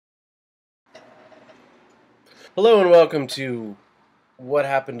Hello and welcome to What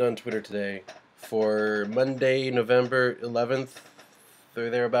Happened on Twitter Today for Monday, November 11th, or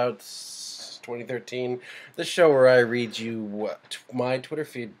thereabouts, 2013. The show where I read you my Twitter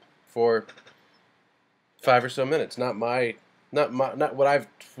feed for 5 or so minutes. Not what I've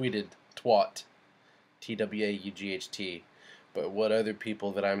tweeted, TWAUGHT, but what other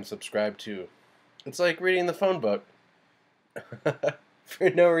people that I'm subscribed to. It's like reading the phone book for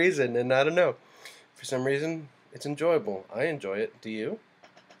no reason, and I don't know. For some reason, it's enjoyable. I enjoy it. Do you?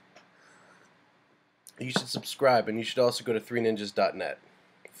 You should subscribe, and you should also go to 3ninjas.net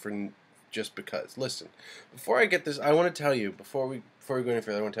for just because. Listen, before I get this, I want to tell you before we go any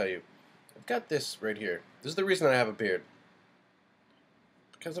further. I want to tell you, I've got this right here. This is the reason I have a beard,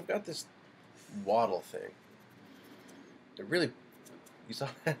 because I've got this waddle thing. It really, you saw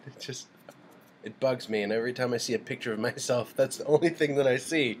that? It bugs me, and every time I see a picture of myself, that's the only thing that I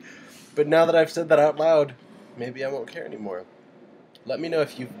see. But now that I've said that out loud, maybe I won't care anymore. Let me know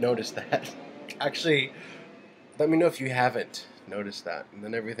if you've noticed that. Actually, let me know if you haven't noticed that, and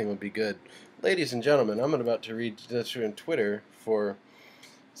then everything will be good. Ladies and gentlemen, I'm about to read this on Twitter for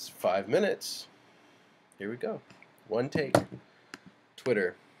 5 minutes. Here we go. One take.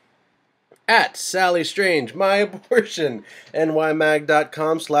 Twitter. At Sally Strange, my abortion.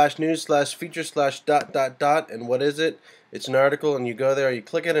 nymag.com/news/feature/... And what is it? It's an article, and you go there, you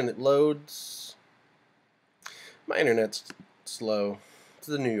click it, and it loads. My internet's slow. It's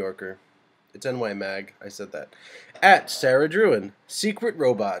the New Yorker. It's NYMag. I said that. At Sarah Druin, Secret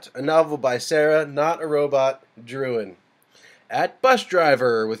Robot, a novel by Sarah, not a robot, Druin. At Bus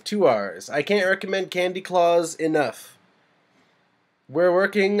Driver with 2 R's. I can't recommend Candy Claus enough. We're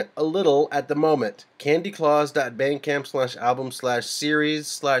working a little at the moment.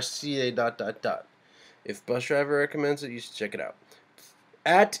 candyclaus.bandcamp/album/series/ca ... If Bus Driver recommends it, you should check it out.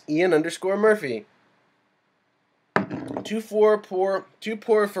 At Ian_Murphy. Too poor for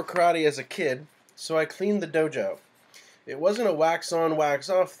karate as a kid, so I cleaned the dojo. It wasn't a wax on, wax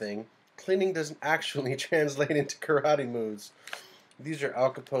off thing. Cleaning doesn't actually translate into karate moves. These are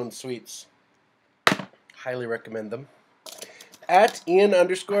Al Capone sweets. Highly recommend them. At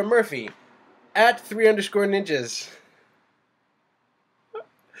Ian_Murphy. At 3_ninjas.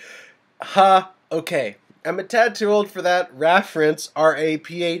 Ha, okay. I'm a tad too old for that. Reference,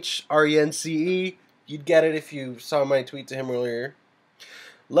 RAPHRENCE. You'd get it if you saw my tweet to him earlier.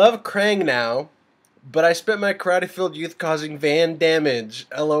 Love Krang now, but I spent my karate-filled youth causing van damage.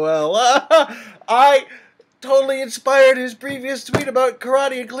 LOL. I totally inspired his previous tweet about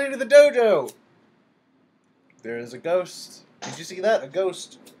karate and cleaning the dojo. There is a ghost. Did you see that? A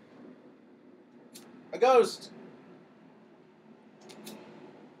ghost. A ghost.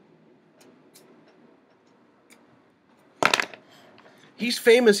 He's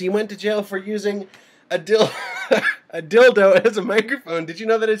famous. He went to jail for using a dildo as a microphone. Did you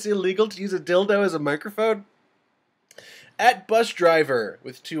know that it's illegal to use a dildo as a microphone? At Bus Driver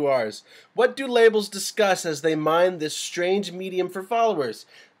with 2 R's. What do labels discuss as they mine this strange medium for followers?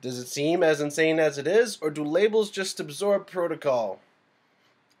 Does it seem as insane as it is, or do labels just absorb protocol?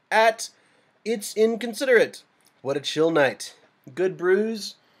 At It's Inconsiderate. What a chill night. Good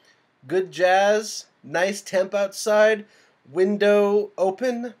brews, good jazz, nice temp outside, window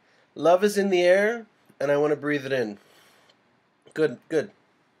open, love is in the air, and I want to breathe it in. Good, good.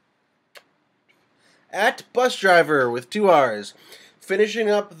 At Bus Driver with 2 R's. Finishing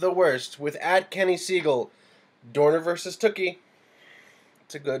up the worst with at Kenny Siegel. Dorner versus Tookie.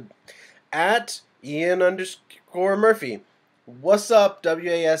 It's a good. At Ian_Murphy. What's up,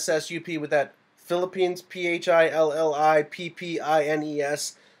 WASSUP, with that Philippines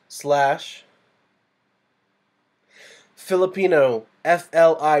PHILLIPPINES / Filipino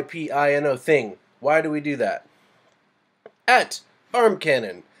FLIPINO thing. Why do we do that? At Arm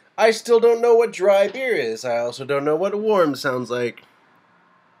Cannon. I still don't know what dry beer is. I also don't know what warm sounds like.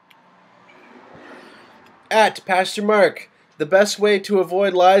 At Pastor Mark. The best way to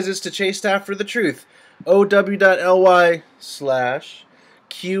avoid lies is to chase after the truth.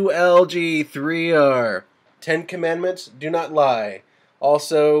 OW.ly/QLG3R. 10 Commandments, do not lie.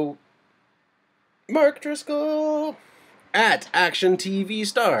 Also, Mark Driscoll. At Action TV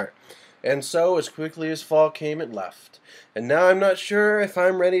Star. And so, as quickly as fall came, it left. And now I'm not sure if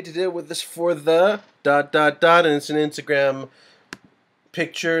I'm ready to deal with this for the ... And it's an Instagram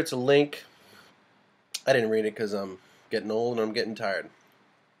picture. It's a link. I didn't read it because I'm getting old and I'm getting tired.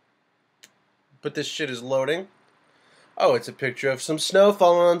 But this shit is loading. Oh, it's a picture of some snow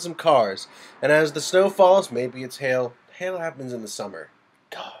falling on some cars. And as the snow falls, maybe it's hail. Hail happens in the summer.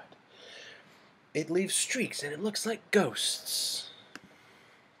 God. It leaves streaks and it looks like ghosts.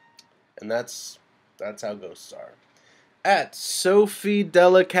 And that's That's how ghosts are. At Sophie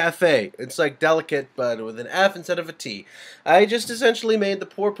Della Cafe. It's like delicate, but with an F instead of a T. I just essentially made the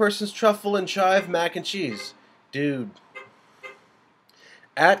poor person's truffle and chive mac and cheese. Dude.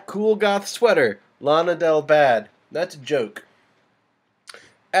 At Cool Goth Sweater. Lana Del Bad. That's a joke.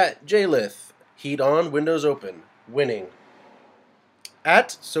 At Jalith. Heat on, windows open. Winning.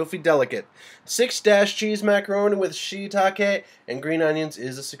 At Sophie Delicate. 6- cheese macaroni with shiitake and green onions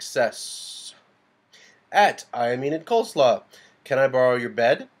is a success. At I Mean It Coleslaw. Can I borrow your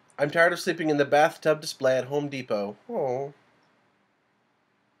bed? I'm tired of sleeping in the bathtub display at Home Depot. Oh.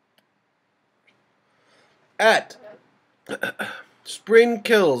 At Spring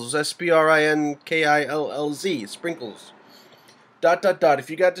Kills. SPRINKILLZ. Sprinkles. ... If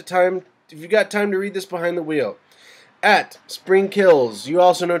you got time to read this behind the wheel. At Spring Kills. You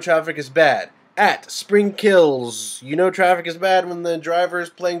also know traffic is bad. At Spring Kills. You know traffic is bad when the driver is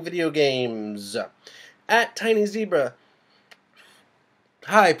playing video games. At Tiny Zebra.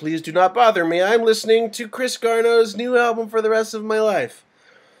 Hi, please do not bother me. I'm listening to Chris Garno's new album for the rest of my life.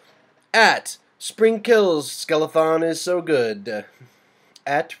 At Spring Kills. Skeleton is so good.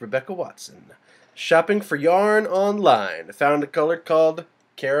 At Rebecca Watson. Shopping for yarn online. Found a color called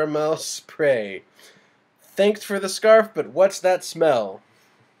Caramel Spray. Thanks for the scarf, but what's that smell?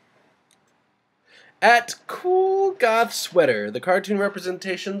 At Cool Goth Sweater. The cartoon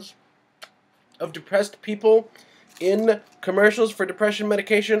representations of depressed people in commercials for depression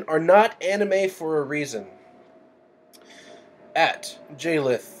medication are not anime for a reason. At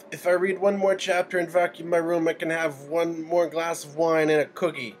Jalith. If I read one more chapter and vacuum my room, I can have one more glass of wine and a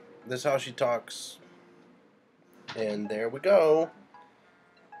cookie. That's how she talks. And there we go.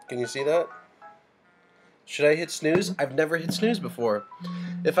 Can you see that? Should I hit snooze? I've never hit snooze before.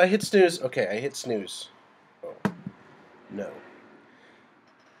 If I hit snooze... Okay, I hit snooze. Oh. No.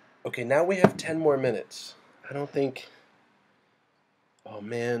 Okay, now we have 10 more minutes. I don't think... Oh,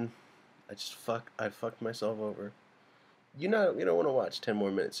 man. I fucked myself over. You don't want to watch 10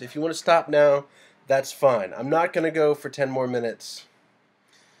 more minutes. If you want to stop now, that's fine. I'm not going to go for 10 more minutes.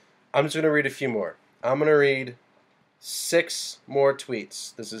 I'm just going to read a few more. I'm going to read 6 more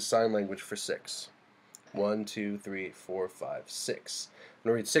tweets. This is sign language for 6. 1, 2, 3, 4, 5, 6. I'm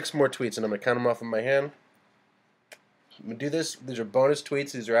going to read 6 more tweets, and I'm going to count them off in my hand. I'm going to do this. These are bonus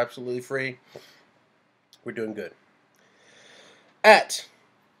tweets. These are absolutely free. We're doing good. At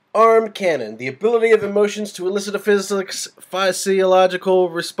Arm Cannon. The ability of emotions to elicit a physiological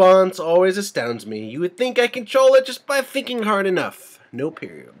response always astounds me. You would think I control it just by thinking hard enough. No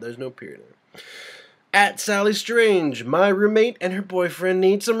period. There's no period. At Sally Strange. My roommate and her boyfriend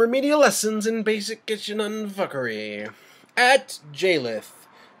need some remedial lessons in basic kitchen unfuckery. At Jalith.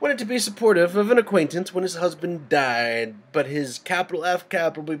 Wanted to be supportive of an acquaintance when his husband died, but his capital F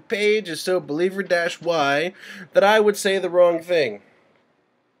capital B page is so believer-y that I would say the wrong thing.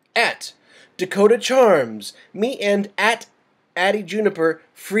 At Dakota Charms. Me and at Addie Juniper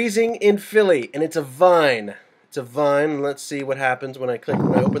freezing in Philly, and it's a vine. It's a vine. Let's see what happens when I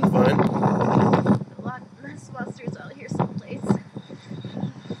open the vine. A lot of Ghostbusters out here someplace.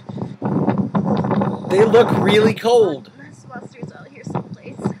 They look really cold. Ghostbusters out here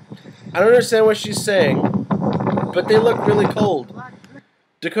someplace. I don't understand what she's saying, but they look really cold.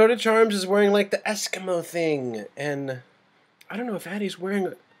 Dakota Charms is wearing like the Eskimo thing, and I don't know if Addie's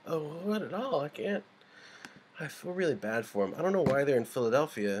wearing a hood at all. I feel really bad for them. I don't know why they're in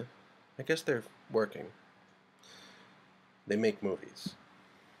Philadelphia. I guess they're working. They make movies.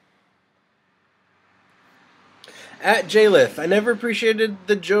 At Jalith. I never appreciated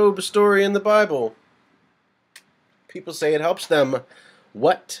the Job story in the Bible. People say it helps them.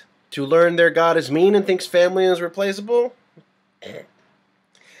 What? To learn their God is mean and thinks family is replaceable?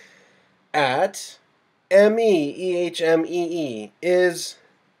 At MEEHMEE is...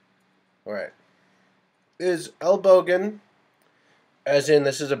 Alright. Is Elbogen, as in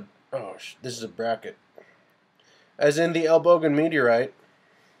this is a bracket. As in the Elbogen meteorite,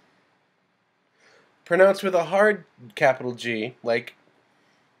 pronounced with a hard capital G, like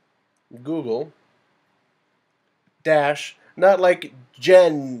Google, dash, not like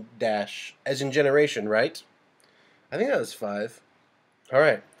gen dash, as in generation, right? I think that was 5.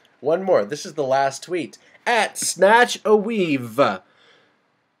 Alright, one more. This is the last tweet. At Snatch a Weave.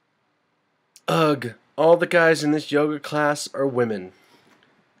 Ugh, all the guys in this yoga class are women.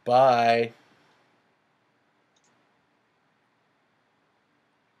 Bye.